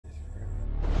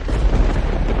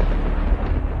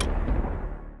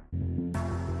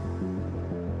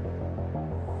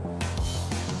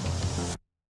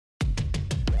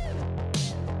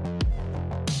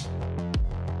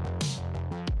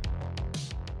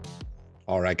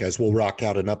All right, guys, we'll rock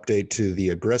out an update to the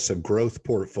aggressive growth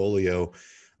portfolio.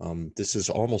 This has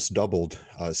almost doubled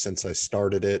since I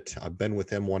started it. I've been with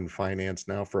M1 Finance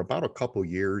now for about a couple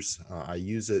years. I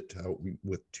use it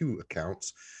with two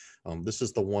accounts. This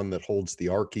is the one that holds the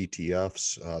ARK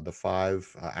ETFs, the five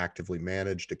actively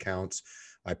managed accounts.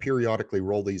 I periodically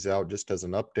roll these out just as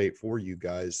an update for you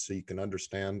guys so you can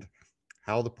understand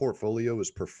how the portfolio is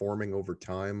performing over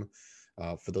time.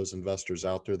 For those investors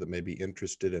out there that may be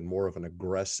interested in more of an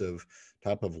aggressive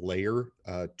type of layer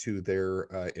to their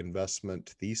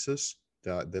investment thesis,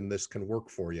 then this can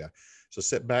work for you. So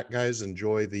sit back, guys,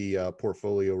 enjoy the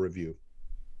portfolio review.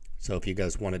 So if you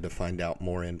guys wanted to find out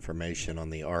more information on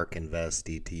the ARK Invest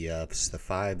ETFs, the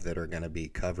five that are going to be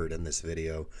covered in this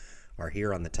video are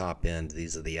here on the top end.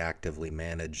 These are the actively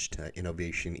managed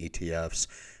innovation ETFs.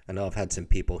 I know I've had some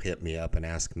people hit me up and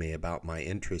ask me about my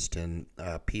interest in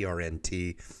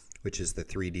PRNT, which is the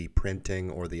 3D printing,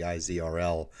 or the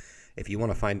IZRL. If you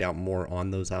want to find out more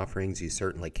on those offerings, you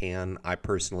certainly can. I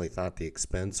personally thought the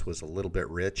expense was a little bit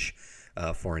rich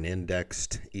for an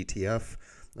indexed ETF.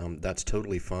 That's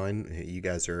totally fine. You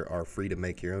guys are free to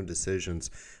make your own decisions,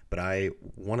 but I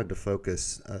wanted to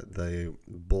focus the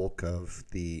bulk of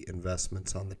the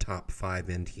investments on the top five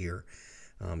end here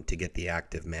to get the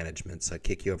active management. So I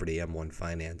kick you over to M1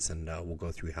 Finance and we'll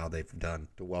go through how they've done.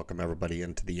 To welcome everybody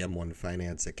into the M1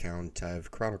 Finance account,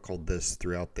 I've chronicled this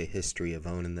throughout the history of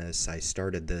owning this. I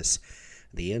started this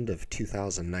the end of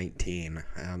 2019.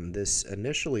 This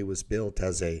initially was built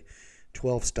as a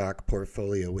 12 stock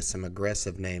portfolio with some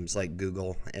aggressive names like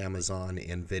Google, Amazon,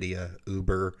 NVIDIA,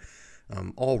 Uber,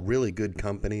 all really good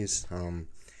companies.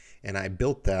 And I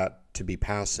built that to be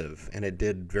passive, and it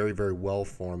did very, very well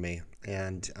for me.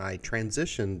 And I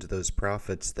transitioned those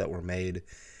profits that were made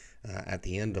at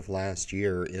the end of last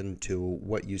year into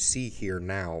what you see here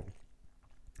now.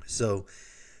 So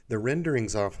the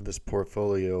renderings off of this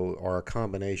portfolio are a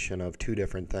combination of two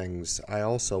different things. I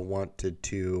also wanted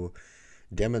to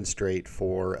demonstrate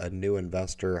for a new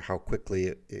investor how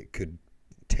quickly it could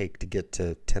take to get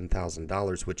to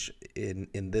 $10,000, which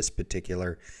in this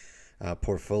particular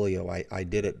portfolio, I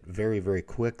did it very, very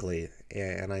quickly.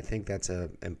 And I think that's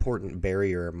an important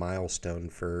barrier, a milestone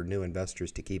for new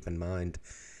investors to keep in mind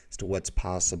as to what's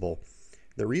possible.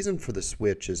 The reason for the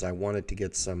switch is I wanted to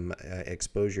get some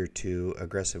exposure to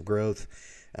aggressive growth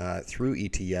through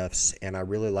ETFs, and I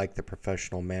really like the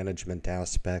professional management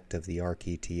aspect of the ARK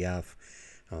ETF.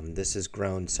 This has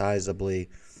grown sizably.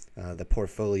 The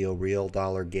portfolio real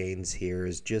dollar gains here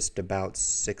is just about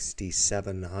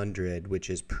 6,700, which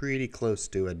is pretty close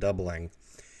to a doubling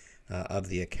of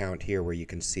the account here, where you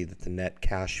can see that the net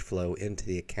cash flow into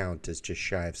the account is just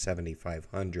shy of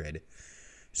 7,500.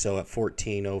 So at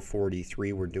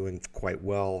 14,043, we're doing quite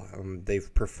well.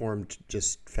 They've performed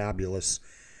just fabulous.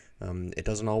 It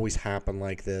doesn't always happen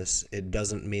like this. It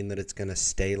doesn't mean that it's going to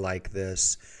stay like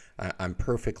this. I'm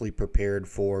perfectly prepared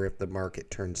for, if the market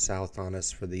turns south on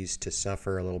us, for these to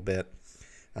suffer a little bit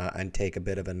and take a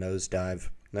bit of a nosedive.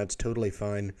 That's totally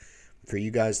fine. For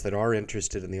you guys that are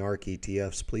interested in the ARK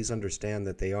ETFs, please understand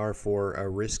that they are for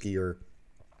a riskier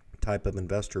type of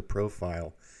investor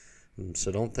profile.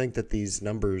 So don't think that these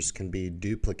numbers can be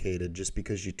duplicated just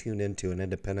because you tune into an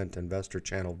independent investor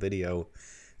channel video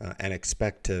and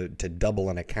expect to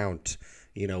double an account,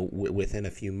 within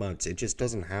a few months. It just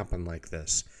doesn't happen like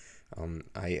this.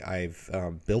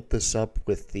 I've built this up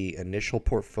with the initial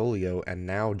portfolio and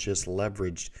now just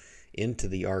leveraged into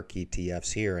the ARK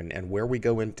ETFs here. And where we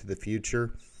go into the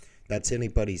future, that's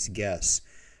anybody's guess.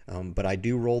 But I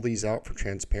do roll these out for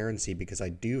transparency because I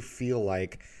do feel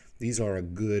like these are a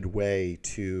good way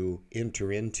to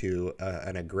enter into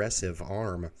an aggressive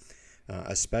arm,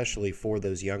 especially for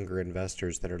those younger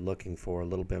investors that are looking for a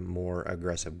little bit more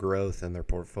aggressive growth in their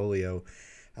portfolio.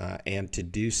 And to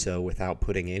do so without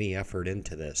putting any effort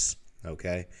into this,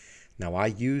 okay? Now, I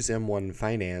use M1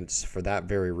 Finance for that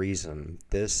very reason.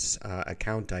 This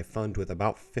account I fund with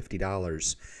about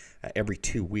 $50 every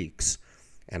 2 weeks,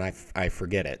 and I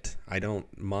forget it. I don't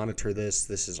monitor this.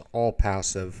 This is all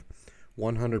passive,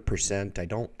 100%. I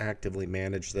don't actively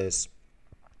manage this,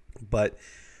 but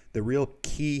the real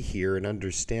key here in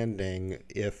understanding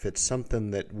if it's something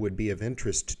that would be of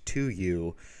interest to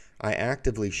you, I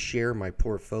actively share my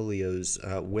portfolios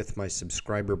with my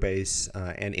subscriber base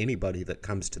and anybody that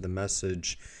comes to the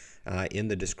message in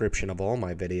the description of all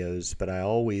my videos, but I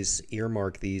always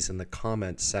earmark these in the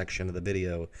comments section of the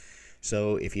video.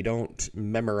 So if you don't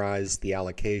memorize the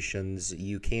allocations,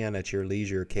 you can at your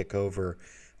leisure kick over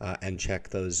and check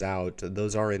those out.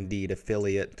 Those are indeed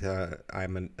affiliate.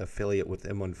 I'm an affiliate with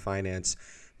M1 Finance.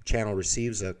 The channel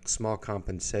receives a small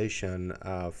compensation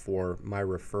for my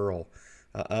referral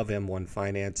of M1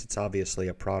 Finance. It's obviously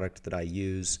a product that I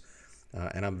use,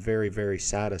 and I'm very, very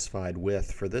satisfied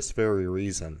with for this very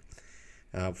reason.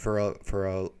 For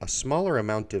a smaller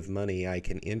amount of money, I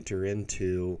can enter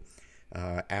into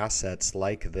assets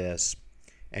like this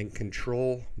and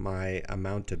control my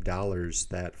amount of dollars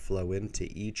that flow into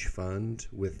each fund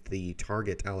with the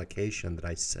target allocation that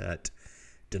I set,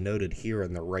 denoted here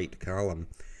in the right column.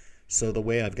 So the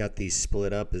way I've got these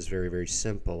split up is very, very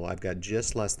simple. I've got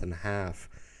just less than half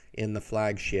in the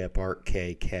flagship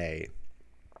𝗖𝐋𝐈𖖿.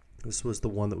 This was the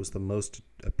one that was the most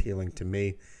appealing to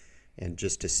me. And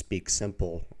just to speak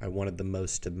simple, I wanted the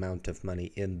most amount of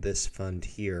money in this fund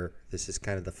here. This is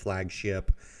kind of the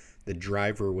flagship, the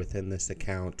driver within this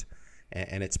account,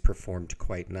 and it's performed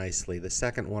quite nicely. The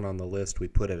second one on the list we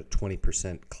put at a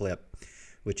 20% clip,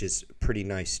 which is pretty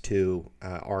nice too.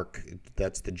 ARK,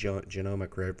 that's the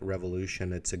genomic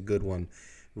revolution. It's a good one,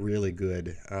 really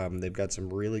good. They've got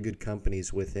some really good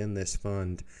companies within this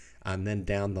fund. And then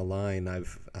down the line,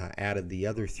 I've added the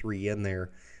other three in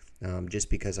there just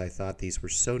because I thought these were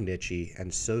so niche-y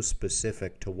and so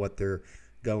specific to what they're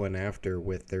going after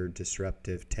with their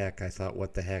disruptive tech. I thought,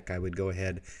 what the heck, I would go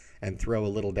ahead and throw a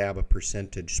little dab of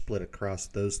percentage split across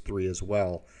those three as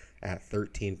well at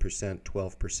 13%,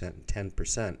 12%, and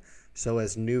 10%. So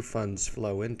as new funds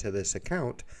flow into this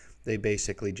account, they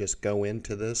basically just go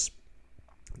into this.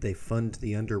 They fund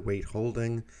the underweight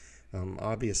holding.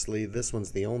 Obviously, this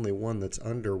one's the only one that's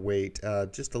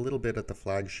underweight, just a little bit at the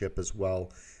flagship as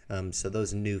well. So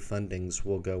those new fundings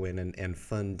will go in and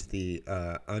fund the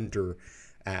under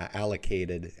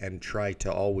allocated and try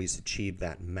to always achieve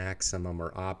that maximum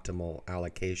or optimal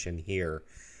allocation here,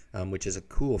 which is a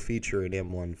cool feature in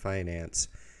M1 Finance,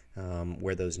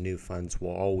 where those new funds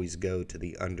will always go to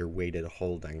the underweighted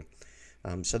holding.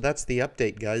 So that's the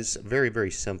update, guys. Very,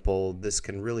 very simple. This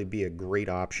can really be a great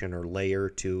option or layer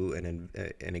to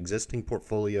an existing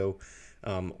portfolio,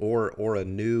 or a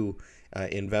new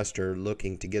investor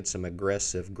looking to get some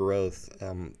aggressive growth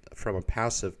from a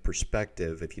passive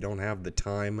perspective. If you don't have the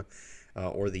time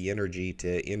or the energy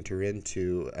to enter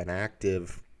into an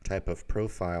active type of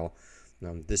profile,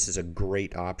 this is a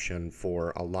great option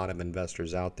for a lot of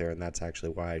investors out there, and that's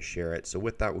actually why I share it. So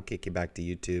with that, we'll kick you back to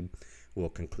YouTube. We'll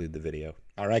conclude the video.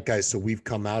 All right, guys, so we've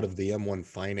come out of the M1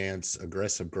 Finance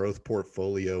aggressive growth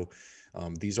portfolio.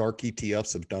 These ARK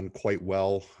ETFs have done quite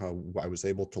well. I was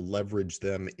able to leverage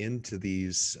them into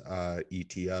these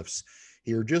ETFs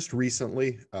here just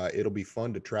recently. It'll be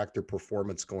fun to track their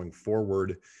performance going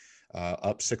forward.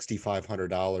 Up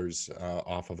 $6,500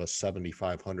 off of a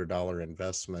 $7,500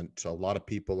 investment. A lot of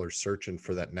people are searching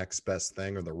for that next best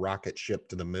thing or the rocket ship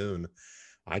to the moon.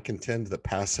 I contend that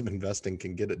passive investing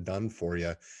can get it done for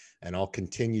you, and I'll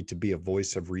continue to be a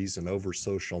voice of reason over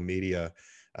social media,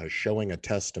 showing a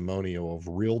testimonial of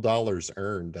real dollars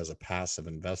earned as a passive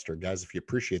investor. Guys, if you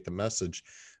appreciate the message,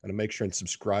 I'm going to make sure and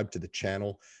subscribe to the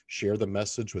channel, share the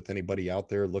message with anybody out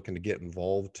there looking to get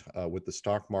involved with the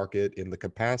stock market in the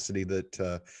capacity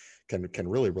that can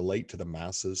really relate to the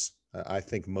masses. I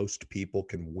think most people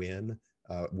can win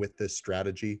with this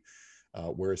strategy.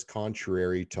 Whereas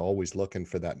contrary to always looking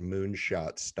for that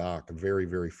moonshot stock, very,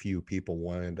 very few people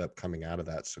will end up coming out of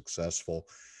that successful.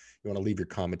 You want to leave your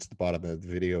comments at the bottom of the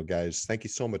video, guys. Thank you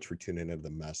so much for tuning into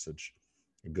the message,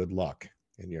 and good luck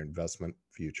in your investment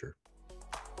future.